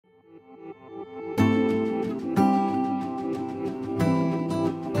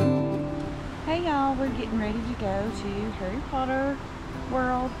ready to go to Harry Potter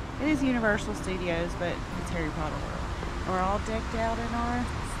World. It is Universal Studios, but it's Harry Potter World. We're all decked out in our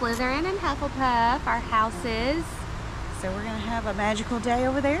Slytherin and Hufflepuff, our houses. So we're gonna have a magical day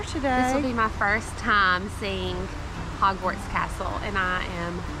over there today. This will be my first time seeing Hogwarts Castle, and I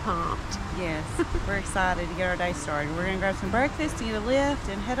am pumped. Yes, we're excited to get our day started. We're gonna grab some breakfast, get a lift,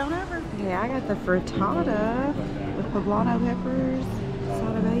 and head on over. Yeah, I got the frittata with poblano peppers,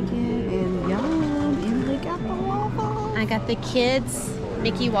 side of bacon, and yum. Emily got the waffle. I got the kids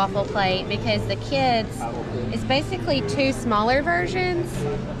Mickey waffle plate because the kids, it's basically two smaller versions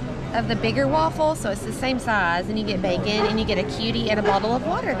of the bigger waffle, so it's the same size, and you get bacon and you get a cutie and a bottle of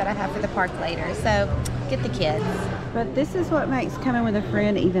water that I have for the park later. So get the kids. But this is what makes coming with a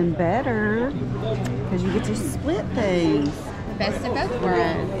friend even better, because you get to split things. The best of both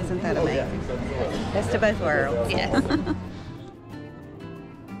worlds. Isn't that amazing? Best of both worlds. Yes.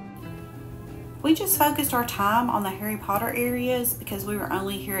 We just focused our time on the Harry Potter areas because we were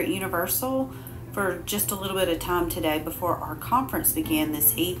only here at Universal for just a little bit of time today before our conference began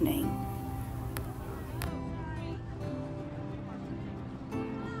this evening.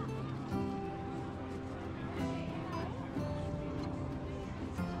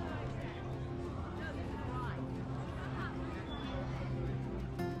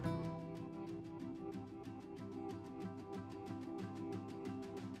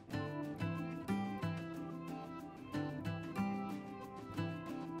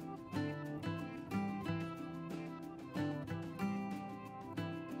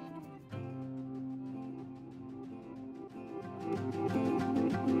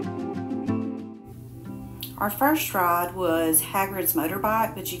 Our first ride was Hagrid's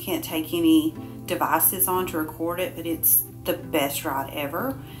motorbike, but you can't take any devices on to record it, but it's the best ride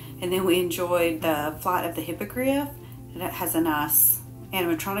ever. And then we enjoyed the Flight of the Hippogriff, and it has a nice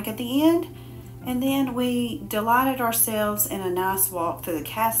animatronic at the end. And then we delighted ourselves in a nice walk through the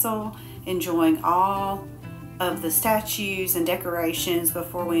castle, enjoying all of the statues and decorations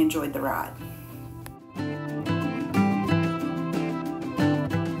before we enjoyed the ride.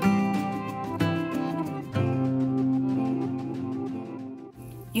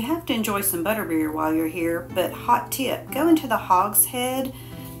 You have to enjoy some butterbeer while you're here, but hot tip, go into the Hog's Head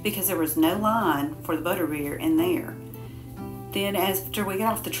because there was no line for the butterbeer in there. Then after we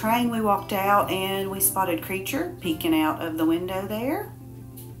got off the train, we walked out and we spotted Creature peeking out of the window there.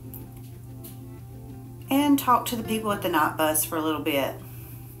 And talked to the people at the night bus for a little bit.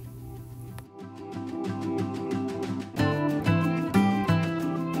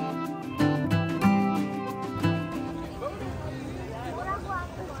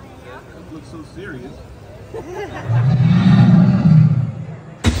 So serious.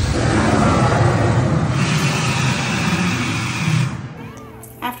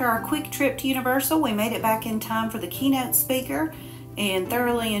 After our quick trip to Universal, we made it back in time for the keynote speaker and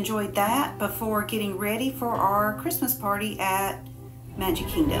thoroughly enjoyed that before getting ready for our Christmas party at Magic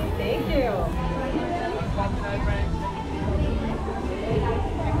Kingdom. Thank you.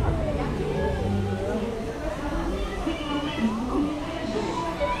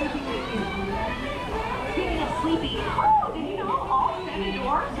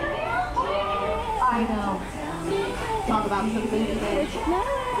 I know. Talk about some booty fish.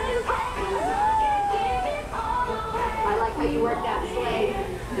 I like how you worked that sleigh.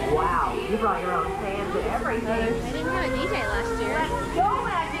 Wow, you brought your own fans and everything. I didn't have a DJ last year. Let's go,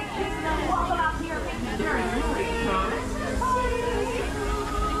 Magic Kingdom. Welcome out to your picture.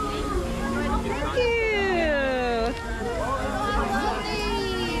 Thank you.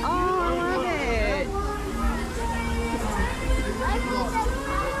 Oh, I love it.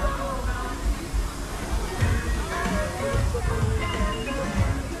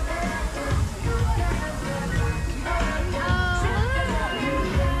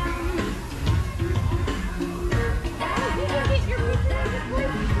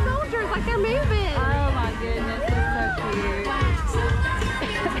 Like they're moving. Oh my goodness, that's so cute.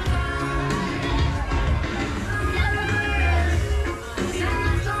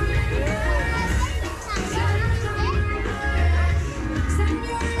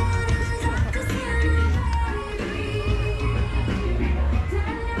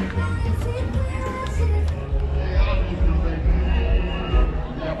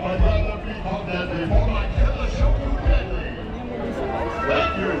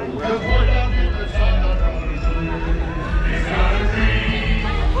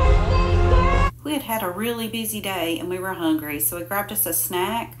 We had a really busy day and we were hungry, so we grabbed us a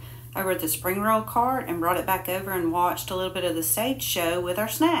snack over at the spring roll cart and brought it back over and watched a little bit of the stage show with our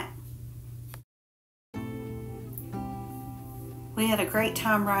snack. We We had a great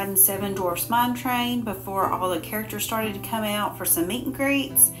time riding Seven Dwarfs Mine Train before all the characters started to come out for some meet and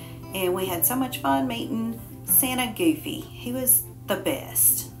greets, and we had so much fun meeting Santa Goofy. He was the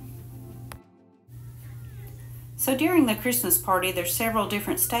best. So during the Christmas party, there's several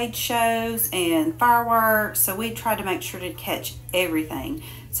different stage shows and fireworks, so we tried to make sure to catch everything.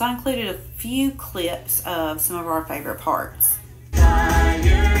 So I included a few clips of some of our favorite parts.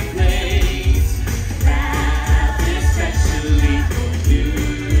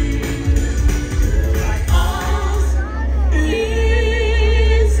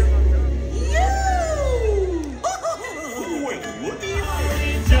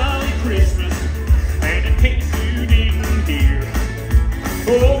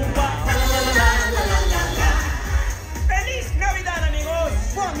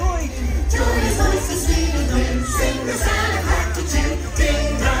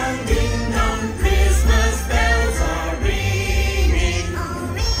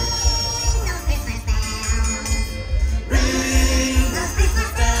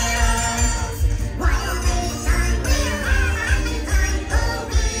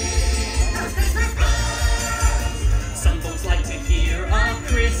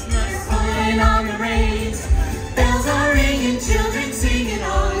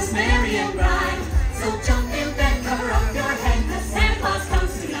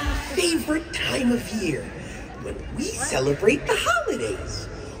 Time of year when we celebrate the holidays.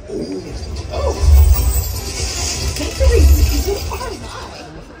 Oh. Decorating people are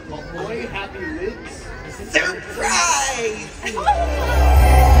live. Oh boy, happy lids. Surprise!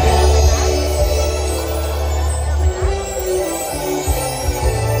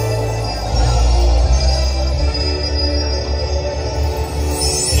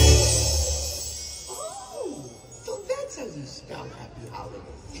 So that's how you spell happy holidays.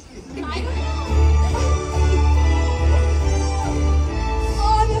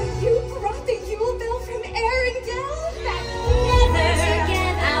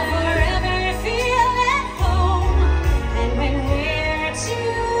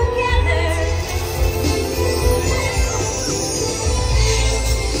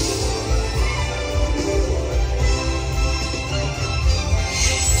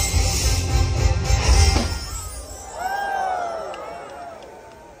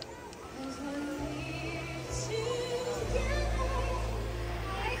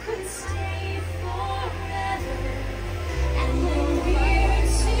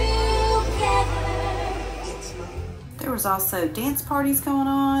 There was also dance parties going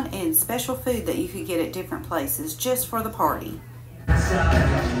on and special food that you could get at different places just for the party.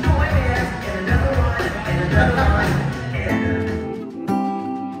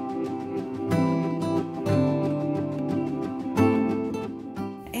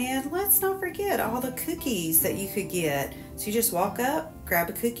 And let's not forget all the cookies that you could get. So you just walk up, grab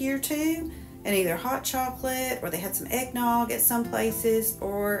a cookie or two, and either hot chocolate, or they had some eggnog at some places,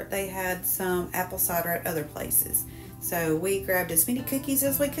 or they had some apple cider at other places. So we grabbed as many cookies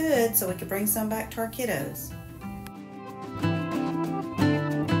as we could so we could bring some back to our kiddos.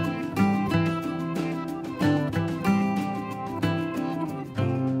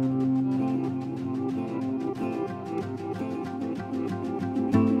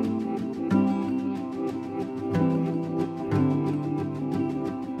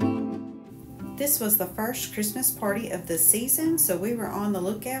 This was the first Christmas party of the season, so we were on the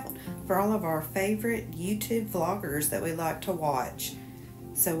lookout for all of our favorite YouTube vloggers that we like to watch.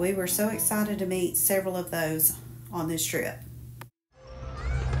 So we were so excited to meet several of those on this trip.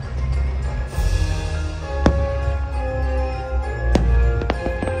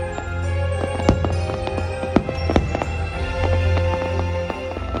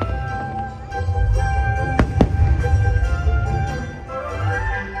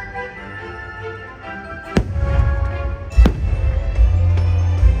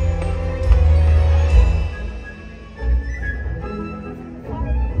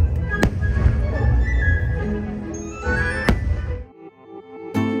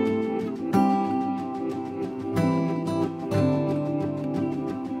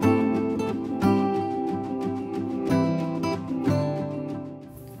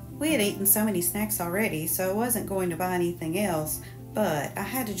 We had eaten so many snacks already, so I wasn't going to buy anything else, but I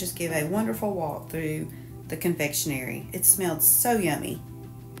had to just give a wonderful walk through the confectionery. It smelled so yummy.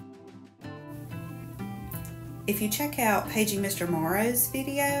 If you check out Paging Mr. Morrow's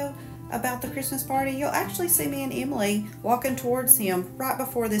video about the Christmas party, you'll actually see me and Emily walking towards him right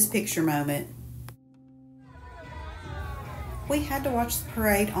before this picture moment. We had to watch the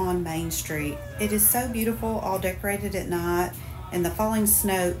parade on Main Street. It is so beautiful, all decorated at night, and the falling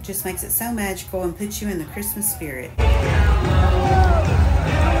snow just makes it so magical and puts you in the Christmas spirit.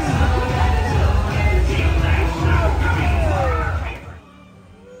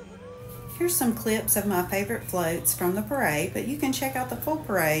 Here's some clips of my favorite floats from the parade, but you can check out the full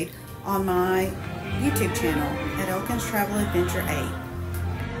parade on my YouTube channel at Elkins Travel Adventure 8.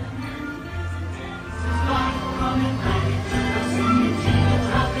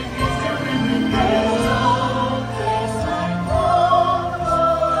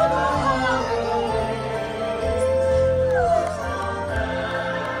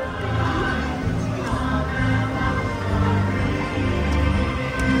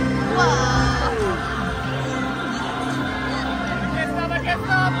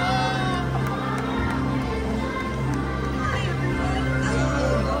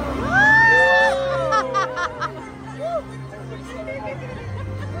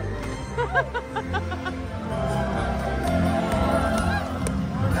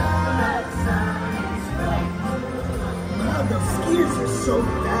 Skiers are so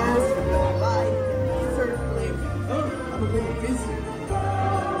fast and they're light, circling. Oh, I'm a little busy.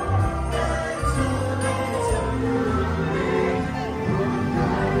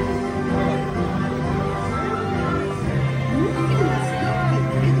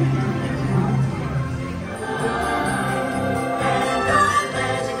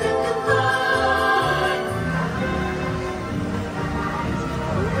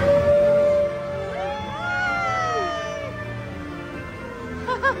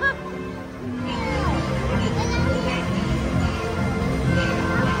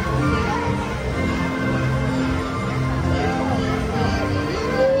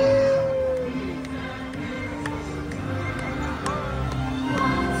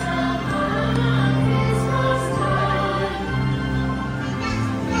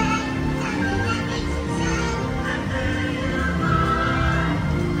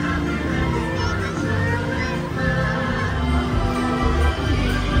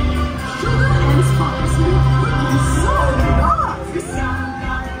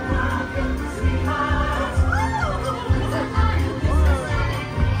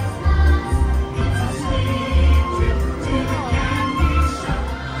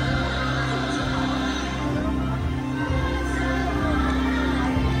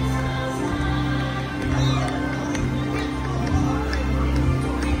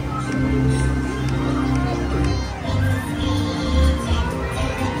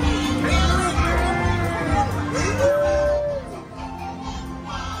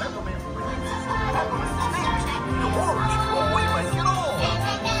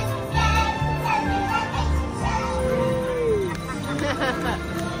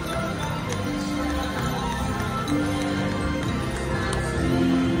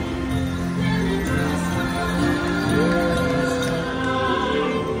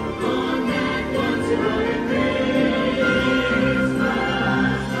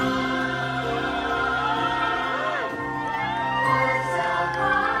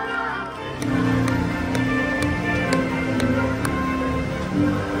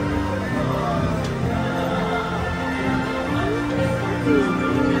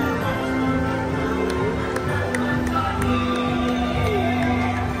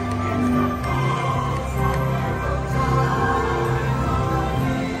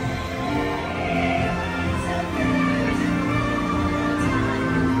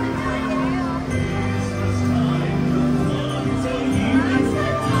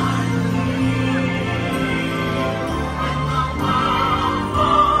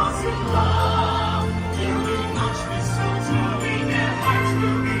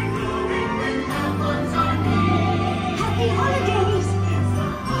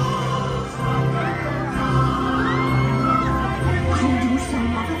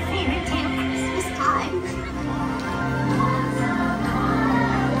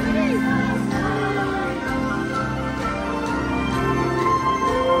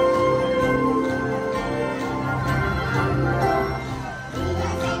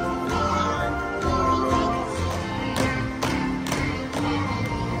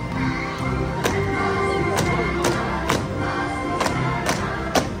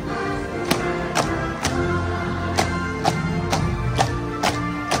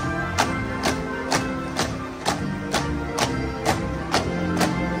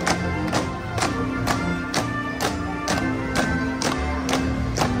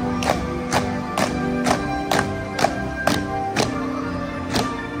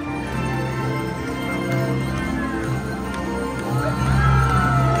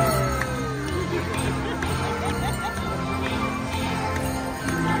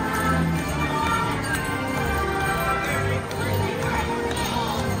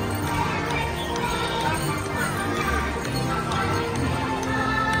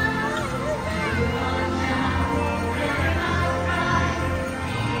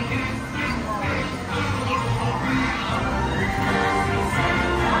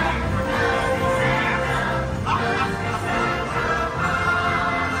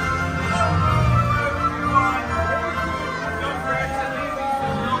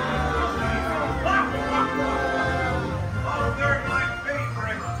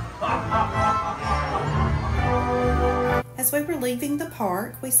 we were leaving the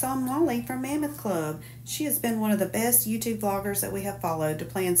park, we saw Molly from Mammoth Club. She has been one of the best YouTube vloggers that we have followed to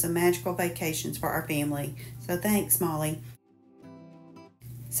plan some magical vacations for our family. So thanks, Molly.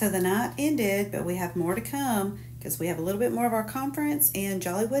 So the night ended, but we have more to come because we have a little bit more of our conference and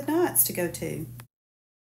Jollywood Nights to go to.